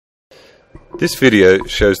This video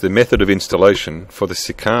shows the method of installation for the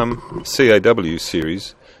Sicame CAW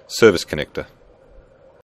series service connector.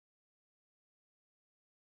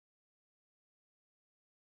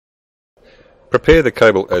 Prepare the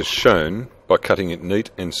cable as shown by cutting it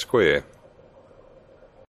neat and square.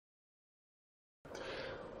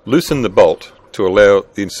 Loosen the bolt to allow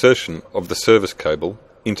the insertion of the service cable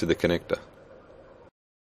into the connector.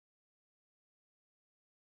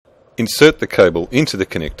 Insert the cable into the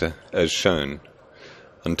connector as shown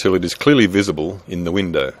until it is clearly visible in the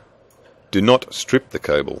window. Do not strip the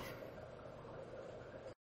cable.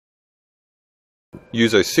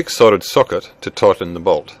 Use a 6-sided socket to tighten the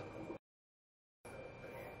bolt.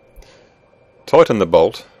 Tighten the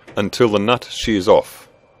bolt until the nut shears off.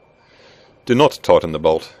 Do not tighten the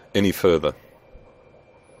bolt any further.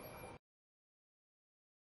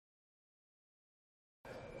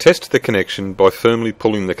 Test the connection by firmly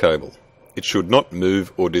pulling the cable. It should not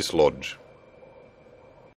move or dislodge.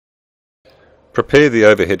 Prepare the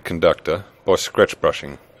overhead conductor by scratch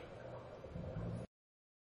brushing.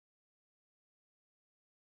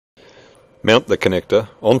 Mount the connector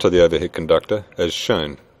onto the overhead conductor as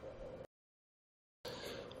shown.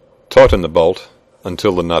 Tighten the bolt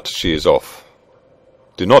until the nut shears off.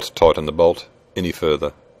 Do not tighten the bolt any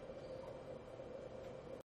further.